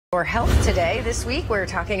For health today, this week, we're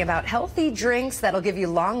talking about healthy drinks that'll give you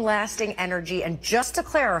long-lasting energy. And just to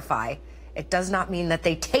clarify, it does not mean that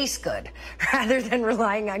they taste good. Rather than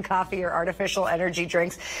relying on coffee or artificial energy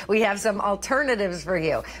drinks, we have some alternatives for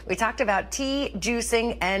you. We talked about tea,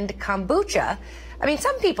 juicing, and kombucha. I mean,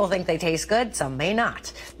 some people think they taste good, some may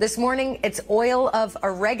not. This morning, it's oil of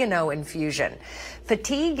oregano infusion.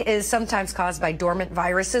 Fatigue is sometimes caused by dormant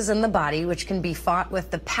viruses in the body, which can be fought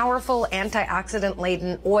with the powerful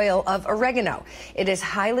antioxidant-laden oil of oregano. It is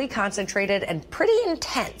highly concentrated and pretty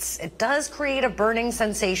intense. It does create a burning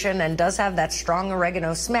sensation and does have that strong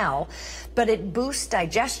oregano smell, but it boosts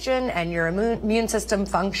digestion and your immune system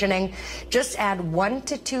functioning. Just add 1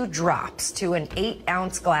 to 2 drops to an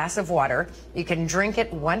 8-ounce glass of water. You can drink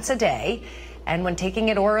it once a day. And when taking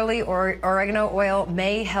it orally, oregano oil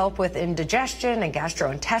may help with indigestion and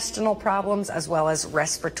gastrointestinal problems, as well as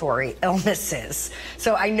respiratory illnesses.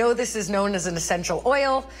 So I know this is known as an essential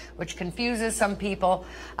oil, which confuses some people,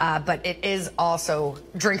 but it is also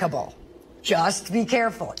drinkable. Just be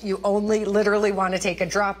careful. You only literally want to take a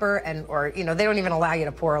dropper, or they don't even allow you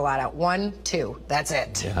to pour a lot out. 1, 2, that's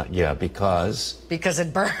it. Yeah, because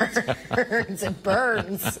it burns. It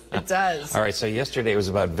burns. It does. All right, so yesterday it was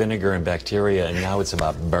about vinegar and bacteria, and now it's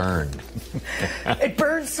about burn. It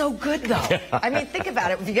burns so good, though. Yeah. I mean, think about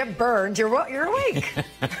it. If you get burned, you're awake.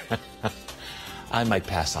 I might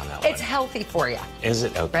pass on that one. It's healthy for you. Is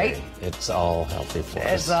it? Okay. Right? It's all healthy for us.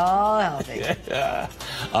 It's all healthy.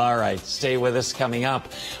 All right. Stay with us. Coming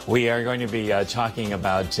up, we are going to be talking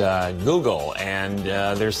about Google, and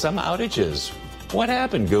there's some outages. What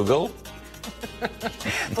happened, Google?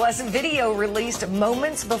 Plus, video released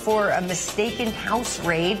moments before a mistaken house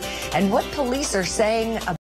raid, and what police are saying about